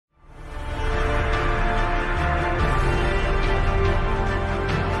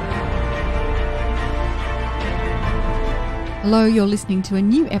Hello, you're listening to a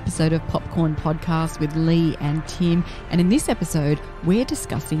new episode of Popcorn Podcast with Leigh and Tim, and in this episode, we're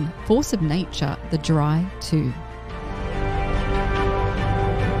discussing Force of Nature, The Dry 2.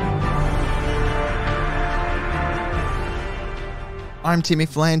 I'm Timmy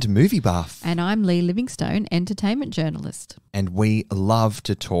Fland, movie buff. And I'm Leigh Livingstone, entertainment journalist. And we love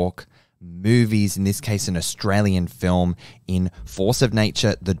to talk movies, in this case an Australian film, in Force of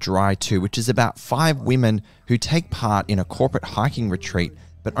Nature, The Dry 2, which is about 5 women who take part in a corporate hiking retreat,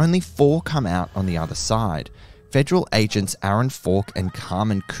 but only 4 come out on the other side. Federal Agents Aaron Falk and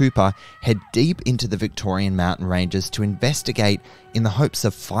Carmen Cooper head deep into the Victorian mountain ranges to investigate in the hopes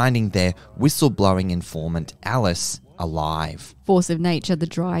of finding their whistleblowing informant, Alice, alive. Force of Nature, The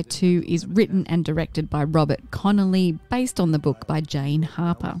Dry 2 is written and directed by Robert Connolly, based on the book by Jane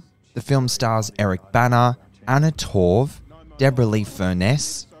Harper. The film stars Bana, Anna Torv, Deborra-Lee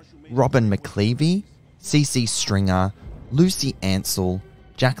Furness, Robin McKenzie, Sisi Stringer, Lucy Ansell,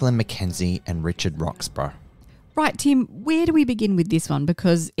 Jacqueline McKenzie and Richard Roxburgh. Right, Tim, where do we begin with this one?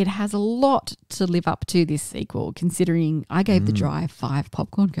 Because it has a lot to live up to, this sequel, considering I gave The Dry 5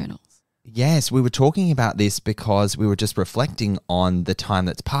 popcorn kernels. Yes, we were talking about this because we were just reflecting on the time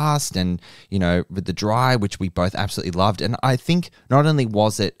that's passed and, you know, with The Dry, which we both absolutely loved. And I think not only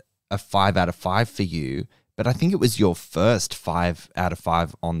was it a 5 out of 5 for you, but I think it was your first 5 out of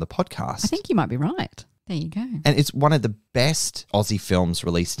 5 on the podcast. I think you might be right. There you go. And it's one of the best Aussie films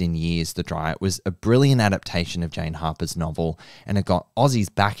released in years, The Dry. It was a brilliant adaptation of Jane Harper's novel, and it got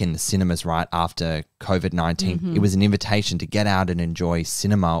Aussies back in the cinemas right after COVID-19. It was an invitation to get out and enjoy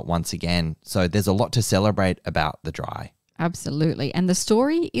cinema once again. So there's a lot to celebrate about The Dry. Absolutely. And the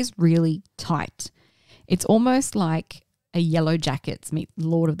story is really tight. It's almost like a Yellow Jackets meet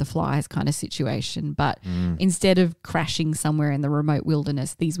Lord of the Flies kind of situation. But instead of crashing somewhere in the remote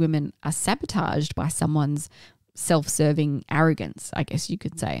wilderness, these women are sabotaged by someone's self-serving arrogance, I guess you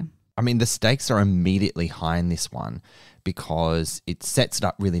could say. I mean, the stakes are immediately high in this one because it sets it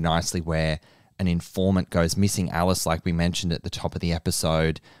up really nicely where an informant goes missing, Alice, like we mentioned at the top of the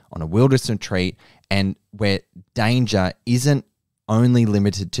episode, on a wilderness retreat, and where danger isn't only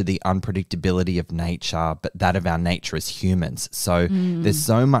limited to the unpredictability of nature, but that of our nature as humans. So there's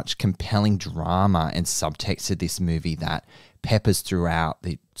so much compelling drama and subtext to this movie that peppers throughout.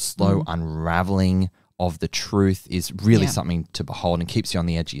 The slow unraveling of the truth is really something to behold and keeps you on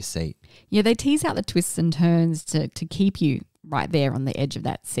the edge of your seat. Yeah, they tease out the twists and turns to keep you right there on the edge of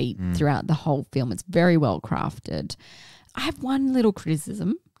that seat throughout the whole film. It's very well crafted. I have one little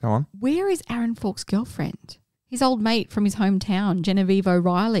criticism. Go on. Where is Aaron Falk's girlfriend? His old mate from his hometown, Genevieve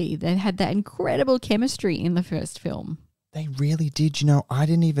O'Reilly. They had that incredible chemistry in the first film. They really did. You know, I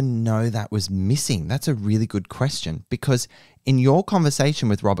didn't even know that was missing. That's a really good question because in your conversation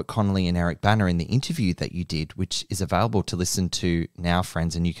with Robert Connolly and Bana in the interview that you did, which is available to listen to now,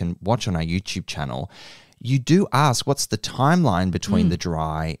 friends, and you can watch on our YouTube channel, you do ask what's the timeline between The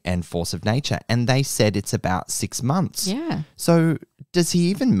Dry and Force of Nature, and they said it's about 6 months. Yeah. So does he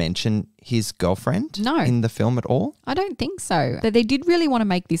even mention his girlfriend in the film at all? I don't think so. They did really want to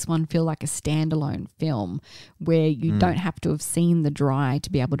make this one feel like a standalone film where you don't have to have seen The Dry to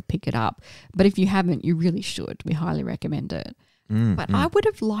be able to pick it up. But if you haven't, you really should. We highly recommend it. But I would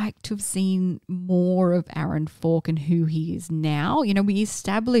have liked to have seen more of Aaron Falk and who he is now. You know, we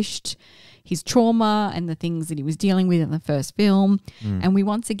established his trauma and the things that he was dealing with in the first film. And we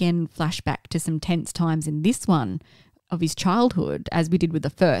once again flash back to some tense times in this one of his childhood, as we did with the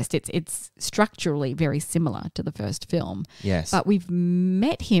first. It's structurally very similar to the first film. Yes. But we've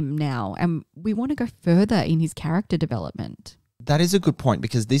met him now and we want to go further in his character development. That is a good point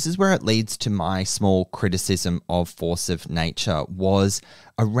because this is where it leads to my small criticism of Force of Nature was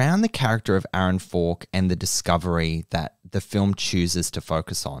around the character of Aaron Falk and the discovery that the film chooses to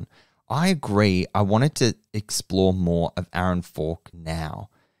focus on. I agree. I wanted to explore more of Aaron Falk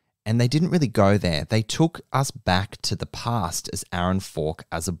now, and they didn't really go there. They took us back to the past as Aaron Falk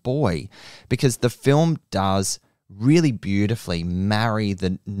as a boy because the film does really beautifully marry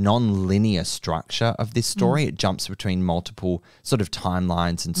the non-linear structure of this story. It jumps between multiple sort of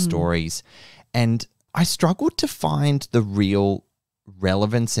timelines and stories. And I struggled to find the real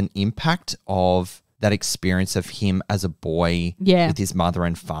relevance and impact of that experience of him as a boy with his mother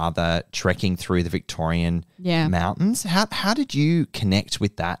and father trekking through the Victorian mountains. How did you connect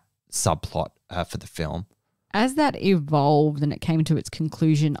with that subplot for the film? As that evolved and it came to its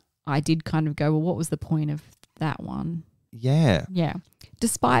conclusion, I did kind of go, well, what was the point of that one? Yeah. Yeah.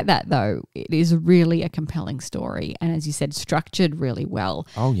 Despite that, though, it is really a compelling story and, as you said, structured really well.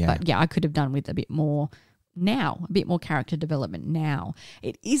 Oh, yeah. But, yeah, I could have done with a bit more now, a bit more character development now.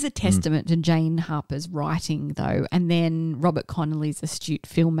 It is a testament to Jane Harper's writing, though, and then Robert Connolly's astute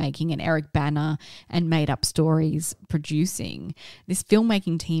filmmaking and Eric Bana and Made Up Stories producing. This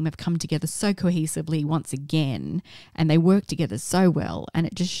filmmaking team have come together so cohesively once again, and they work together so well, and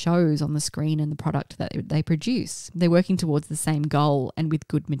it just shows on the screen and the product that they produce. They're working towards the same goal and with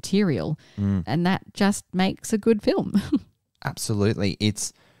good material, and that just makes a good film. Absolutely.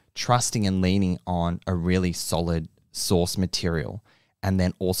 It's trusting and leaning on a really solid source material, and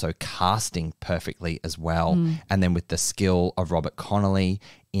then also casting perfectly as well. And then with the skill of Robert Connolly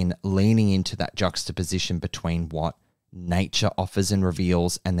in leaning into that juxtaposition between what nature offers and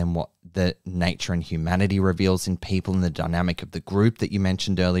reveals and then what the nature and humanity reveals in people and the dynamic of the group that you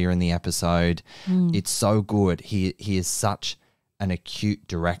mentioned earlier in the episode. It's so good. He is such an acute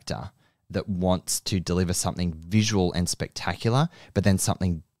director that wants to deliver something visual and spectacular, but then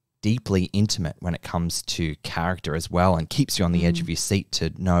something deeply intimate when it comes to character as well, and keeps you on the edge of your seat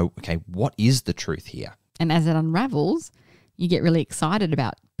to know, okay, what is the truth here? And as it unravels, you get really excited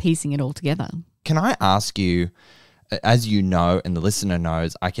about piecing it all together. Can I ask you, as you know and the listener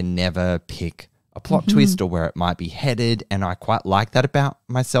knows, I can never pick a plot twist or where it might be headed, and I quite like that about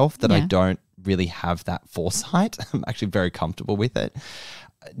myself, that I don't really have that foresight. I'm actually very comfortable with it.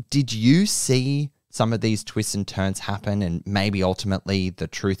 Did you see some of these twists and turns happen and maybe ultimately the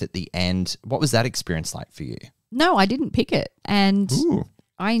truth at the end? What was that experience like for you? No, I didn't pick it. And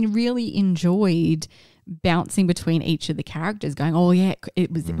I really enjoyed bouncing between each of the characters, going, oh yeah,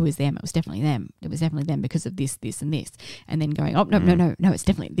 it was them. It was definitely them. It was definitely them because of this, this and this. And then going, oh, no, it's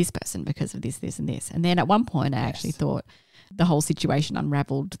definitely this person because of this, this and this. And then at one point I actually thought the whole situation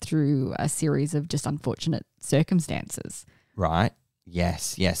unraveled through a series of just unfortunate circumstances. Right.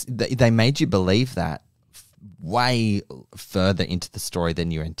 Yes. They made you believe that way further into the story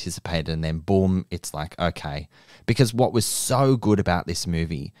than you anticipated, and then boom, it's like, okay. Because what was so good about this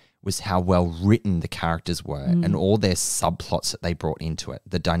movie was how well written the characters were and all their subplots that they brought into it.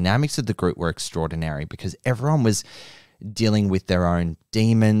 The dynamics of the group were extraordinary because everyone was dealing with their own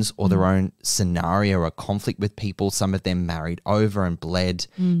demons or their own scenario or conflict with people. Some of them married over and bled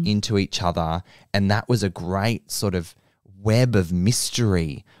into each other, and that was a great sort of web of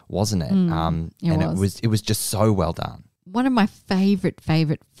mystery, wasn't it? It was just so well done. One of my favorite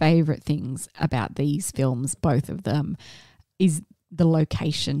things about these films, both of them, is the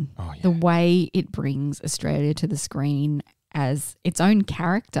location. The way it brings Australia to the screen as its own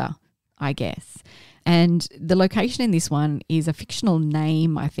character, I guess. And the location in this one is a fictional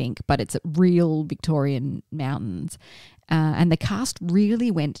name, I think, but it's real Victorian mountains. And the cast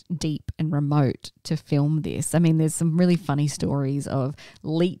really went deep and remote to film this. I mean, there's some really funny stories of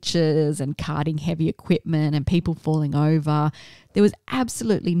leeches and carting heavy equipment and people falling over. There was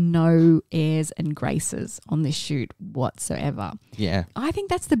absolutely no airs and graces on this shoot whatsoever. Yeah. I think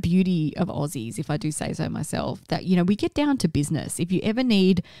that's the beauty of Aussies, if I do say so myself, that, you know, we get down to business. If you ever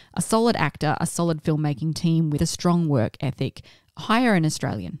need a solid actor, a solid filmmaking team with a strong work ethic, hire an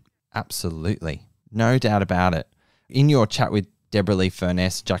Australian. Absolutely. No doubt about it. In your chat with Deborra-Lee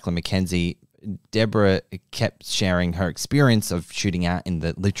Furness, Jacqueline McKenzie, Deborah kept sharing her experience of shooting out in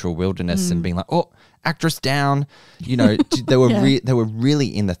the literal wilderness and being like, oh, actress down. You know, they were they were really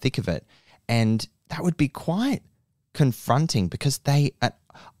in the thick of it. And that would be quite confronting because I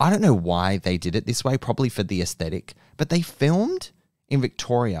don't know why they did it this way, probably for the aesthetic, but they filmed in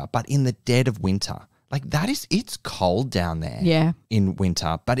Victoria, but in the dead of winter. Like it's cold down there in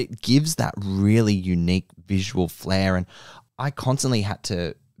winter, but it gives that really unique visual flair. And I constantly had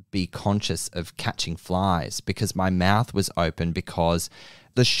to be conscious of catching flies because my mouth was open because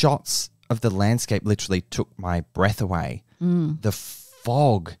the shots of the landscape literally took my breath away. The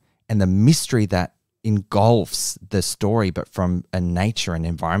fog and the mystery that engulfs the story, but from a nature and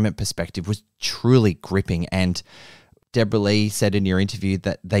environment perspective, was truly gripping. And Deborra-Lee said in your interview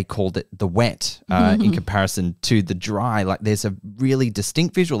that they called it the wet in comparison to the dry. Like there's a really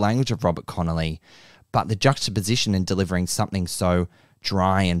distinct visual language of Robert Connolly, but the juxtaposition in delivering something so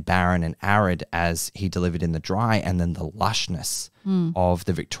dry and barren and arid as he delivered in the dry, and then the lushness of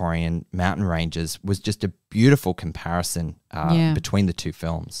the Victorian mountain ranges was just a beautiful comparison between the two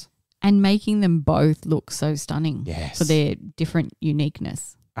films. And making them both look so stunning for their different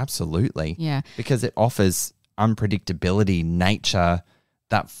uniqueness. Absolutely. Yeah. Because it offers unpredictability, nature,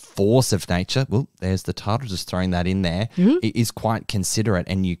 that force of nature. Well, there's the title, just throwing that in there. It is quite considerate,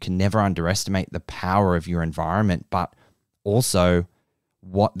 and you can never underestimate the power of your environment, but also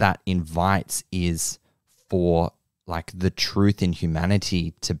what that invites is for like the truth in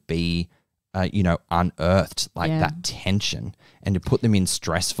humanity to be, unearthed, like that tension, and to put them in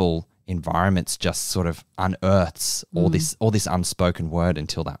stressful environments just sort of unearths all this unspoken word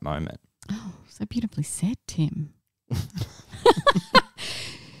until that moment. Oh, so beautifully said, Tim.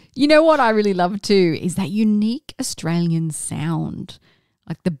 You know what I really love too is that unique Australian sound,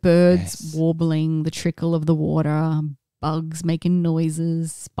 like the birds warbling, the trickle of the water, bugs making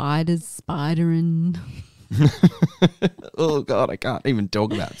noises, spiders spidering. Oh, God, I can't even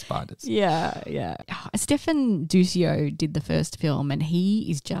talk about spiders. Yeah. Stefan Duccio did the first film, and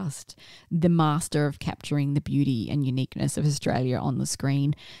he is just the master of capturing the beauty and uniqueness of Australia on the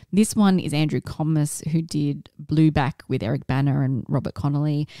screen. This one is Andrew Commas, who did Blueback with Eric Bana and Robert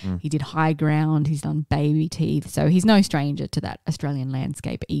Connolly. He did High Ground. He's done Baby Teeth. So he's no stranger to that Australian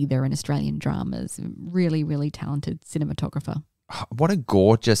landscape either, and Australian dramas. Really, really talented cinematographer. What a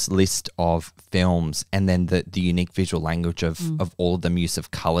gorgeous list of films, and then the unique visual language of all of them, use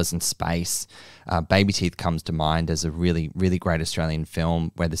of colours and space. Baby Teeth comes to mind as a really, really great Australian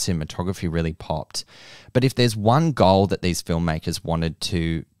film where the cinematography really popped. But if there's one goal that these filmmakers wanted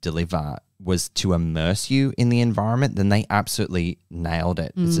to deliver was to immerse you in the environment, then they absolutely nailed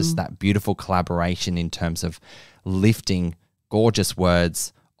it. It's just that beautiful collaboration in terms of lifting gorgeous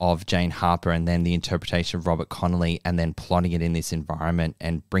words of Jane Harper and then the interpretation of Robert Connolly and then plotting it in this environment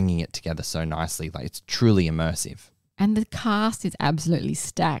and bringing it together so nicely. Like, it's truly immersive. And the cast is absolutely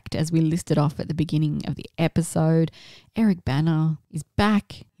stacked, as we listed off at the beginning of the episode. Eric Bana is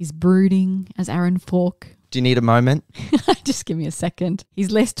back. He's brooding as Aaron Falk. Do you need a moment? Just give me a second. He's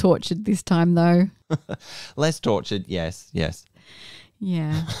less tortured this time, though. Less tortured, yes.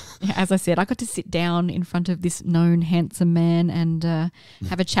 Yeah. As I said, I got to sit down in front of this known handsome man and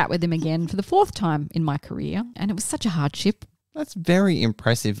have a chat with him again for the fourth time in my career. And it was such a hardship. That's very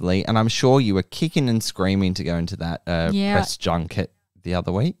impressive, Leigh. And I'm sure you were kicking and screaming to go into that press junket the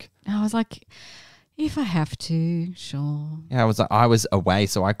other week. I was like, if I have to, sure. Yeah, I was away,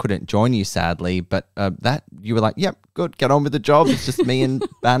 so I couldn't join you, sadly. But that you were like, yep, good, get on with the job. It's just me and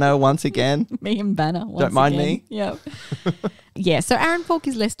Bana once again. Me and Bana once again. Don't mind me. Yep. Yeah, so Aaron Falk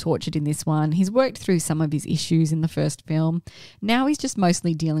is less tortured in this one. He's worked through some of his issues in the first film. Now he's just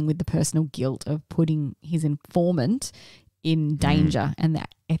mostly dealing with the personal guilt of putting his informant in danger and the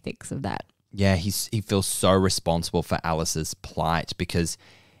ethics of that. Yeah, he feels so responsible for Alice's plight because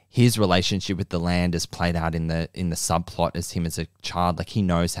his relationship with the land is played out in the subplot as him as a child. Like, he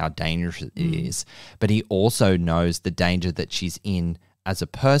knows how dangerous it is, but he also knows the danger that she's in as a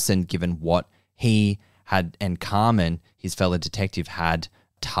person, given what he had and Carmen, his fellow detective, had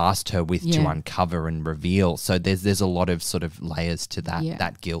tasked her with to uncover and reveal. So there's a lot of sort of layers to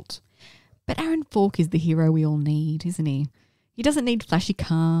that guilt. But Aaron Falk is the hero we all need, isn't he? He doesn't need flashy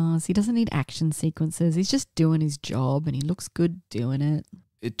cars. He doesn't need action sequences. He's just doing his job and he looks good doing it.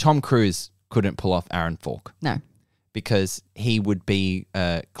 Tom Cruise couldn't pull off Aaron Falk. No. Because he would be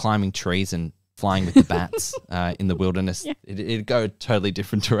climbing trees and flying with the bats in the wilderness. Yeah. It'd go a totally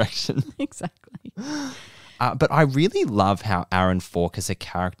different direction. Exactly. But I really love how Aaron Falk as a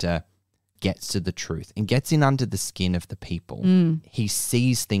character gets to the truth and gets in under the skin of the people. He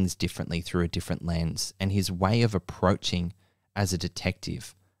sees things differently through a different lens, and his way of approaching as a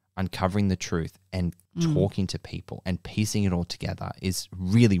detective, uncovering the truth and talking to people and piecing it all together is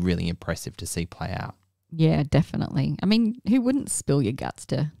really, really impressive to see play out. Yeah, definitely. I mean, who wouldn't spill your guts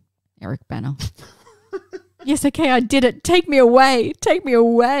to Eric Bana? Yes, okay, I did it. Take me away. Take me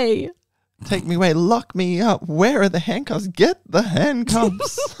away. Take me away. Lock me up. Where are the handcuffs? Get the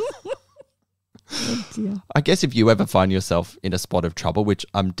handcuffs. Oh dear. I guess if you ever find yourself in a spot of trouble, which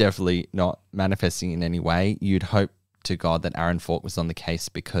I'm definitely not manifesting in any way, you'd hope to God that Aaron Falk was on the case,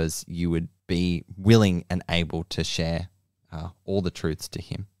 because you would be willing and able to share all the truths to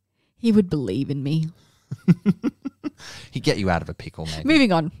him. He would believe in me. He'd get you out of a pickle, maybe.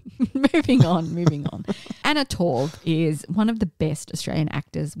 Moving on. Anna Torv is one of the best Australian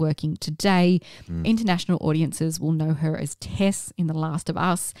actors working today. International audiences will know her as Tess in The Last of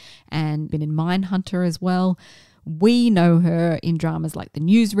Us and been in Mindhunter as well. We know her in dramas like The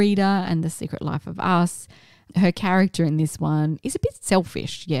Newsreader and The Secret Life of Us. Her character in this one is a bit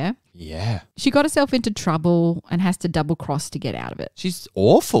selfish, yeah? Yeah. She got herself into trouble and has to double cross to get out of it. She's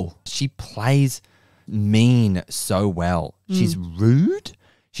awful. She plays mean so well. She's rude.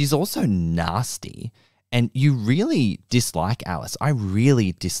 She's also nasty. And you really dislike Alice. I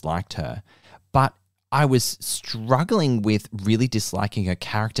really disliked her. But I was struggling with really disliking her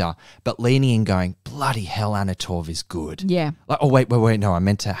character, but leaning and going, bloody hell, Anna Torv is good. Yeah. Like, oh, wait. No, I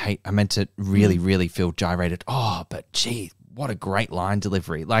meant to really, really feel gyrated. Oh, but gee, what a great line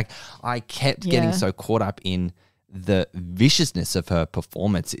delivery. Like, I kept getting so caught up in the viciousness of her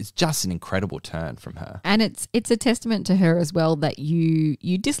performance is just an incredible turn from her. And it's a testament to her as well that you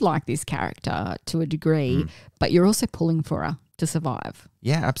dislike this character to a degree, but you're also pulling for her to survive.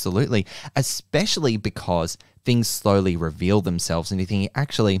 Yeah, absolutely. Especially because things slowly reveal themselves and you think,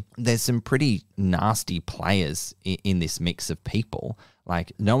 actually, there's some pretty nasty players in this mix of people.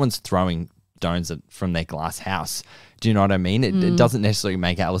 Like, no one's throwing stones from their glass house. Do you know what I mean? It doesn't necessarily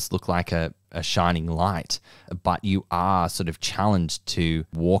make Alice look like a shining light, but you are sort of challenged to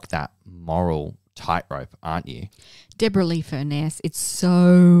walk that moral tightrope, aren't you? Deborra-Lee Furness, it's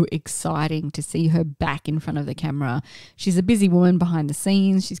so exciting to see her back in front of the camera. She's a busy woman behind the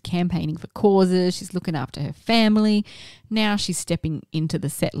scenes. She's campaigning for causes. She's looking after her family. Now she's stepping into the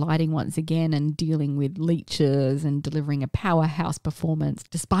set lighting once again and dealing with leeches and delivering a powerhouse performance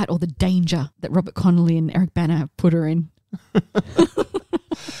despite all the danger that Robert Connolly and Eric Bana have put her in.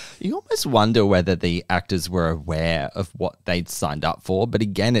 You almost wonder whether the actors were aware of what they'd signed up for. But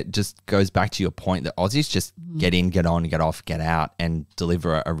again, it just goes back to your point that Aussies just get in, get on, get off, get out and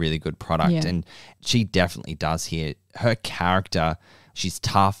deliver a really good product. Yeah. And she definitely does here. Her character, she's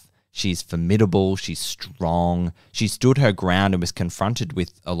tough, she's formidable, she's strong. She stood her ground and was confronted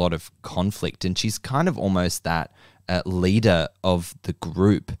with a lot of conflict. And she's kind of almost that leader of the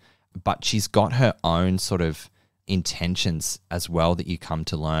group. But she's got her own sort of intentions as well that you come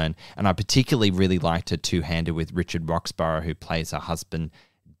to learn. And I particularly really liked her two-hander with Richard Roxburgh, who plays her husband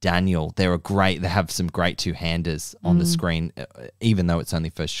Daniel. They have some great two-handers on the screen, even though it's only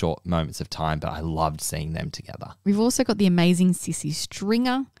for short moments of time, but I loved seeing them together. We've also got the amazing Sisi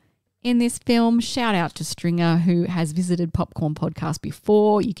Stringer in this film. Shout out to Stringer, who has visited Popcorn Podcast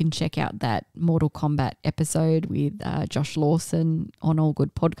before. You can check out that Mortal Kombat episode with Josh Lawson on all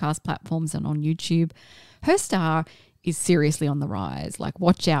good podcast platforms and on YouTube. Her star is seriously on the rise. Like,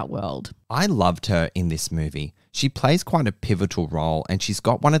 watch out, world. I loved her in this movie. She plays quite a pivotal role and she's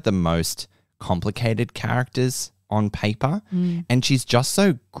got one of the most complicated characters on paper and she's just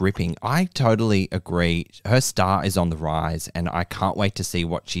so gripping. I totally agree. Her star is on the rise and I can't wait to see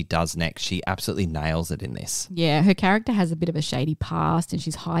what she does next. She absolutely nails it in this. Yeah, her character has a bit of a shady past and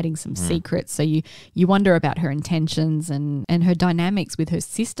she's hiding some secrets. So you wonder about her intentions and her dynamics with her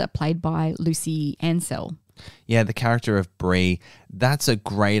sister, played by Lucy Ansell. Yeah, the character of Bree, that's a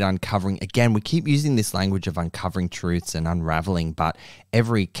great uncovering. Again, we keep using this language of uncovering truths and unraveling, but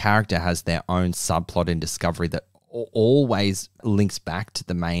every character has their own subplot in Discovery that always links back to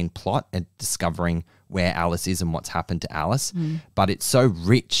the main plot and discovering where Alice is and what's happened to Alice. But it's so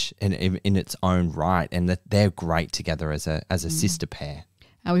rich in its own right, and that they're great together as a sister pair.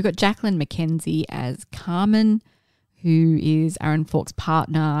 We've got Jacqueline McKenzie as Carmen, who is Aaron Falk's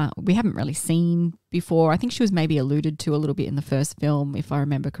partner. We haven't really seen before. I think she was maybe alluded to a little bit in the first film, if I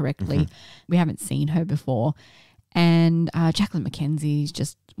remember correctly. We haven't seen her before. And Jacqueline McKenzie is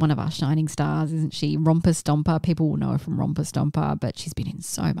just one of our shining stars, isn't she? Romper Stomper. People will know her from Romper Stomper, but she's been in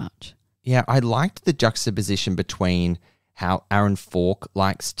so much. Yeah, I liked the juxtaposition between how Aaron Falk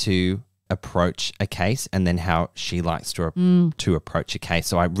likes to approach a case and then how she likes to approach a case.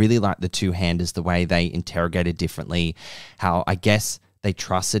 So I really like the two-handers, the way they interrogated differently, how I guess they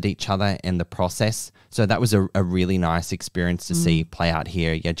trusted each other in the process. So that was a really nice experience to see play out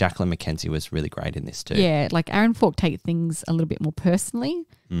here. Yeah, Jacqueline McKenzie was really great in this too. Yeah, like Aaron Falk takes things a little bit more personally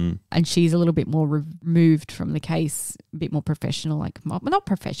and she's a little bit more removed from the case, a bit more professional, like not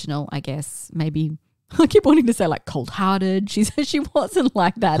professional, I guess, maybe. I keep wanting to say like cold-hearted. She wasn't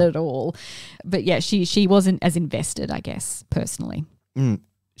like that at all. But yeah, she wasn't as invested, I guess, personally.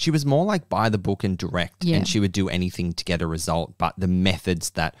 She was more like by the book and direct, and she would do anything to get a result. But the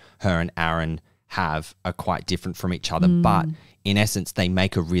methods that her and Aaron have are quite different from each other. But in essence, they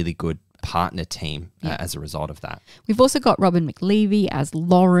make a really good partner team as a result of that. We've also got Robin McLeavy as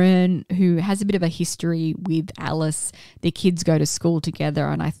Lauren, who has a bit of a history with Alice. Their kids go to school together,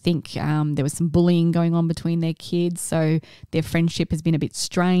 and I think there was some bullying going on between their kids, so their friendship has been a bit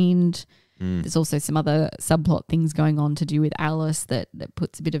strained. There's also some other subplot things going on to do with Alice that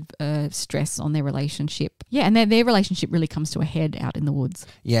puts a bit of stress on their relationship. Yeah, and their relationship really comes to a head out in the woods.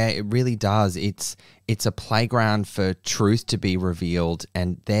 Yeah, it really does. It's a playground for truth to be revealed,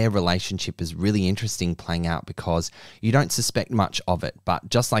 and their relationship is really interesting playing out because you don't suspect much of it, but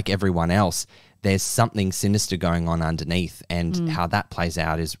just like everyone else, there's something sinister going on underneath, and how that plays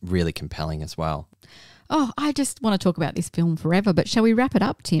out is really compelling as well. Oh, I just want to talk about this film forever, but shall we wrap it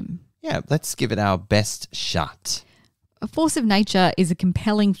up, Tim? Yeah, let's give it our best shot. A Force of Nature is a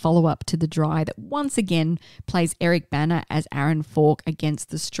compelling follow-up to The Dry that once again plays Eric Bana as Aaron Falk against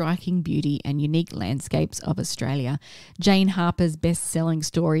the striking beauty and unique landscapes of Australia. Jane Harper's best-selling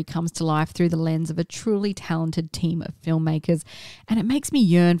story comes to life through the lens of a truly talented team of filmmakers, and it makes me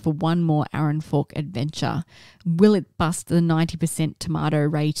yearn for one more Aaron Falk adventure. Will it bust the 90% tomato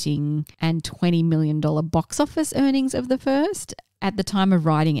rating and $20 million box office earnings of the first? At the time of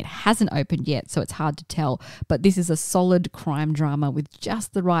writing, it hasn't opened yet, so it's hard to tell. But this is a solid crime drama with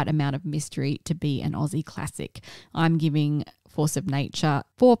just the right amount of mystery to be an Aussie classic. I'm giving Force of Nature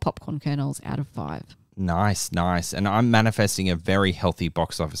 4 popcorn kernels out of 5. Nice, nice. And I'm manifesting a very healthy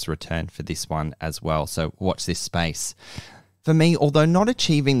box office return for this one as well. So watch this space. For me, although not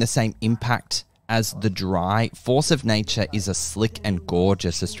achieving the same impact as The Dry, Force of Nature is a slick and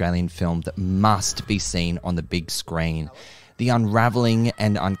gorgeous Australian film that must be seen on the big screen. The unravelling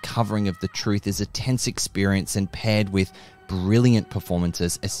and uncovering of the truth is a tense experience, and paired with brilliant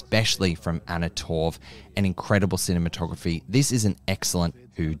performances, especially from Anna Torv, and incredible cinematography, this is an excellent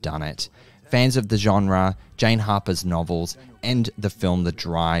whodunit. Fans of the genre, Jane Harper's novels, and the film The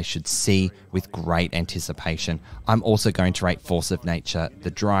Dry should see with great anticipation. I'm also going to rate Force of Nature,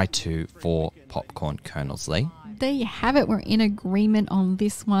 The Dry 2, 4 popcorn kernels, Leigh. There you have it. We're in agreement on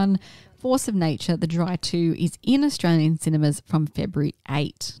this one. Force of Nature, The Dry 2 is in Australian cinemas from February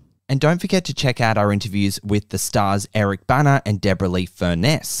 8. And don't forget to check out our interviews with the stars Eric Bana and Deborra-Lee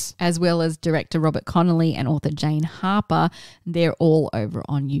Furness, as well as director Robert Connolly and author Jane Harper. They're all over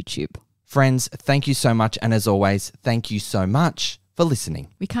on YouTube. Friends, thank you so much. And as always, thank you so much for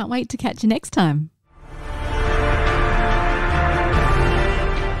listening. We can't wait to catch you next time.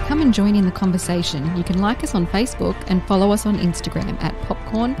 Come and join in the conversation. You can like us on Facebook and follow us on Instagram at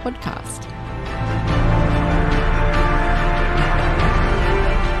Popcorn Podcast.